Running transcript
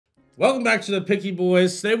Welcome back to the Picky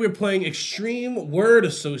Boys. Today we're playing Extreme Word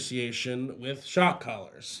Association with shock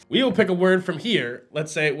collars. We will pick a word from here.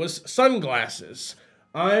 Let's say it was sunglasses.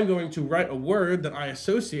 I'm going to write a word that I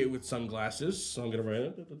associate with sunglasses. So I'm going to write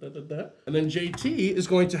it. And then JT is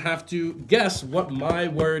going to have to guess what my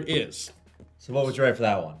word is. So what would you write for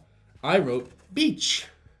that one? I wrote beach.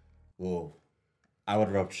 Whoa. I would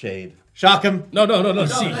have wrote shade. Shock him. No,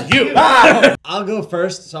 see you. I'll go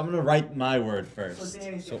first, so I'm going to write my word first.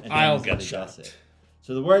 So I'll get shot.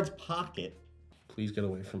 So the word's pocket. Please get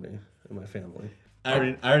away from me and my family.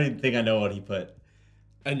 I already think I know what he put.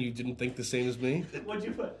 And you didn't think the same as me? What'd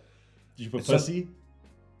you put? Did you put pussy?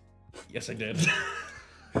 Yes, I did.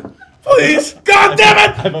 Please! God damn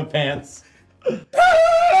it! I put pants.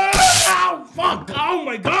 Oh, fuck! Oh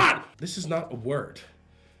my god! This is not a word.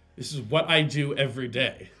 This is what I do every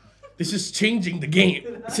day. This is changing the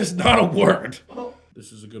game. This is not a word.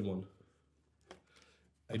 This is a good one.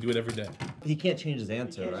 I do it every day. He can't change his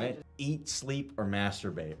answer, right? Eat, sleep, or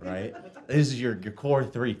masturbate, right? This is your core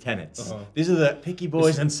 3 tenets. These are the Picky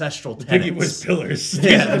Boys' ancestral tenets. Picky Boys pillars.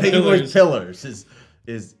 Yeah, the Picky Boys pillars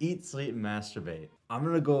is eat, sleep, and masturbate. I'm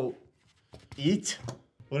gonna go eat.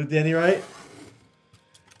 What did Danny write?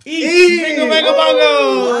 Eat! Bingo, bango,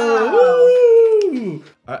 bongo! Woo!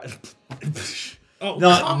 Oh,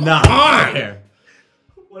 not fair.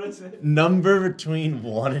 What is it? Number between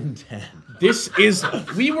 1 and 10. This is,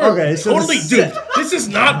 we were Okay, so totally duped. This is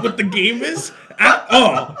not what the game is at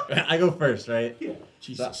all. I go first, right? Yeah.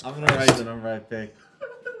 Jesus So I'm gonna write the number I pick.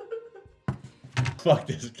 Fuck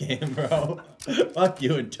this game, bro. Fuck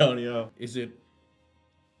you, Antonio. Is it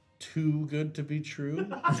too good to be true?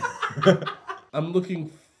 I'm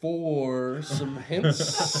looking for some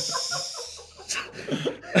hints.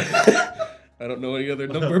 I don't know any other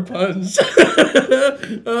number puns. 7.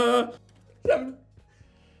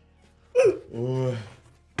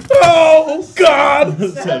 Oh, God!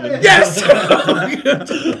 7. Yes!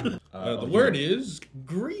 The word is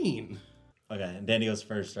green. Okay, and Danny goes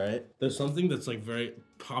first, right? There's something that's like very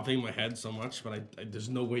popping in my head so much, but there's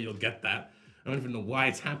no way you'll get that. I don't even know why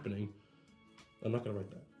it's happening. I'm not gonna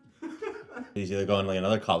write that. He's either going like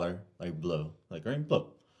another color, like blue, like green, blue.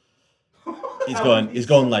 He's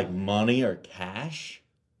going like money or cash,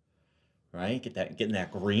 right? Getting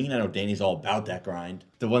that green. I know Danny's all about that grind.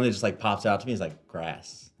 The one that just like pops out to me is like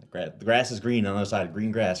grass. The grass is green on the other side.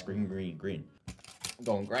 Green grass, green. I'm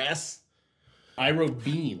going grass. I wrote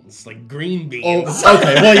beans, like green beans. Oh,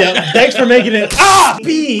 okay. Well, yeah. Thanks for making it.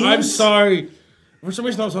 Beans. I'm sorry. For some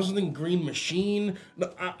reason, I was also thinking green machine.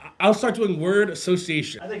 No, I'll start doing word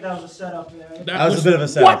association. I think that was a setup there. That was a bit of a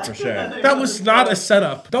setup for sure. That was not a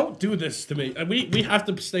setup. Don't do this to me. We have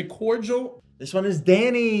to stay cordial. This one is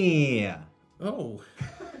Danny. Oh.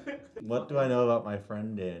 What do I know about my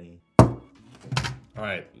friend Danny? All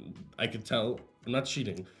right. I could tell. I'm not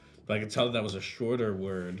cheating, but I could tell that was a shorter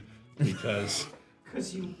word because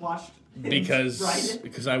you watched.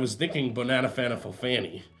 because I was thinking Banana Fana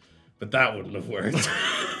Fanny, but that wouldn't have worked.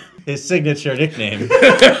 His signature nickname.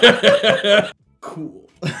 Cool.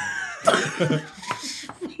 I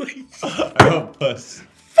wrote puss.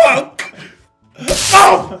 Fuck!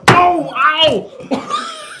 Oh! Oh! Ow!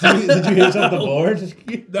 Did you hit on the board?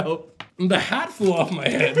 No. The hat flew off my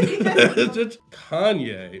head.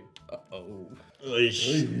 Kanye. Uh-oh.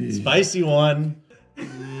 Spicy one.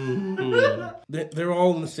 They're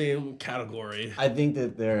all in the same category. I think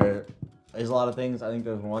that there is a lot of things. I think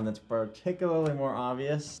there's one that's particularly more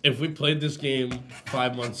obvious. If we played this game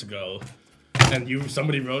 5 months ago and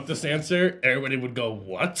somebody wrote this answer, everybody would go,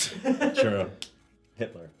 what? True.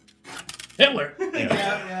 Hitler. Hitler!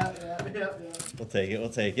 Yeah. We'll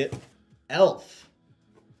take it. Elf.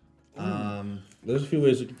 There's a few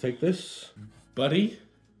ways we can take this. Buddy.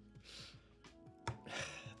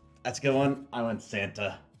 That's a good one. I went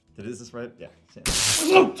Santa. Is this right? Yeah, Santa.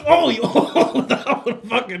 Oh, that would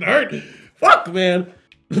fucking hurt. Fuck, man.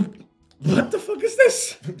 What the fuck is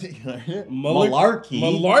this? Malarkey.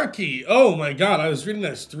 Malarkey. Oh my god, I was reading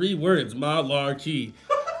that as 3 words. Malarkey.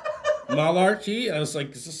 Malarkey? I was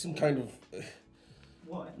like, is this some kind of...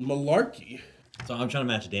 What? Malarkey. So I'm trying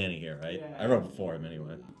to match Danny here, right? Yeah. I wrote before him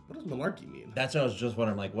anyway. What does malarkey mean? That's what I was just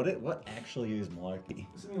wondering, like, what actually is malarkey?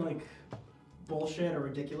 Something like bullshit or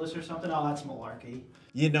ridiculous or something? Oh, that's malarkey.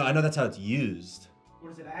 You know, I know that's how it's used. What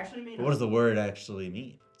does it actually mean? But what does the word actually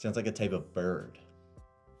mean? Sounds like a type of bird.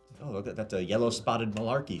 Oh, look, that's a yellow spotted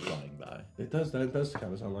malarkey flying by. It does kind of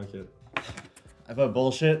sound like it. I put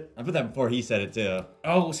bullshit. I put that before he said it too.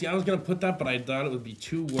 Oh, see, I was gonna put that, but I thought it would be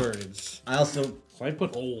 2 words. I also. So I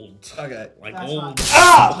put old. Okay. Like That's old. not-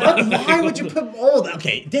 Ah! Why would you put old?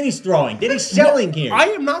 Okay, Danny's throwing. Danny's selling here. I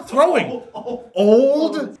am not throwing.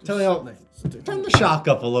 Old? Tell me how. Turn the shock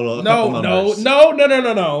up a little. A No, couple no, numbers. no, no, no,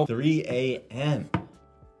 no, no. 3 a.m.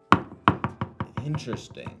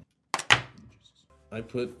 Interesting. I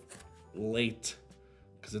put late.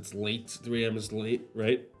 Because it's late. 3 a.m. is late,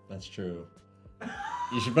 right? That's true.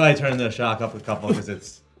 You should probably turn the shock up a couple because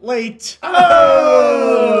it's late.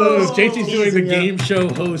 Oh! JT's doing the Teasing ya. game show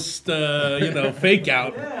host, fake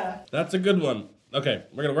out. Yeah. That's a good one. Okay,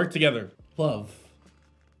 we're gonna work together. Love.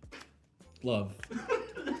 Love.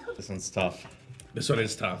 This one's tough. This one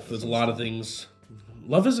is tough. There's a lot of things.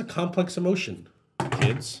 Love is a complex emotion,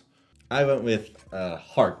 kids. I went with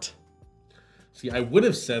heart. See, I would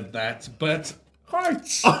have said that, but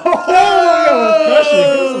hearts. All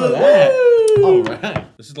right.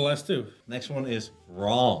 This is the last 2. Next one is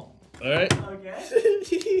wrong. All right.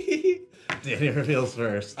 Okay. Danny reveals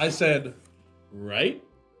first. I said, right?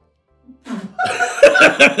 You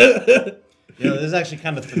know, this is actually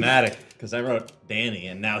kind of thematic because I wrote Danny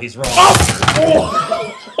and now he's wrong.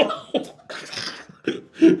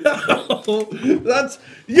 That's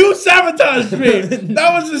you sabotaged me.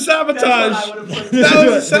 That was a sabotage. That's what I would've put. That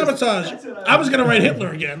was a sabotage. That's what I was gonna write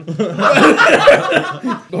Hitler again,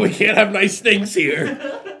 but we can't have nice things here.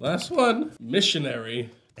 Last one, missionary.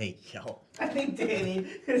 Hey, yo. I think Danny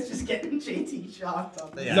is just getting JT shocked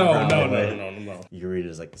on this. Yeah, No, probably. no. You can read it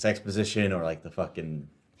as like this exposition or like the fucking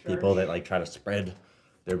people that like try to spread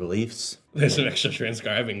their beliefs. There's some extra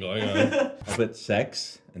transcribing going on. I put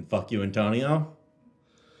sex and fuck you, Antonio.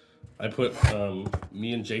 I put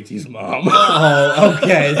me and JT's mom. Oh,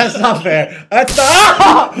 okay. That's not fair. That's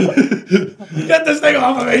not. Get this thing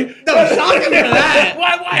off of me! No, shock him for that.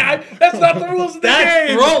 Why? That's not the rules of the That's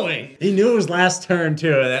game. throwing. He knew it was last turn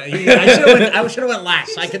too. I should have went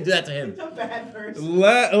last. I could do that to him. A bad person.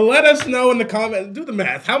 Let us know in the comments. Do the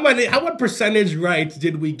math. What percentage right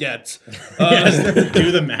did we get? Yes,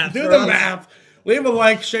 do the math. Do for the us. math. Leave a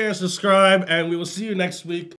like, share, subscribe, and we will see you next week.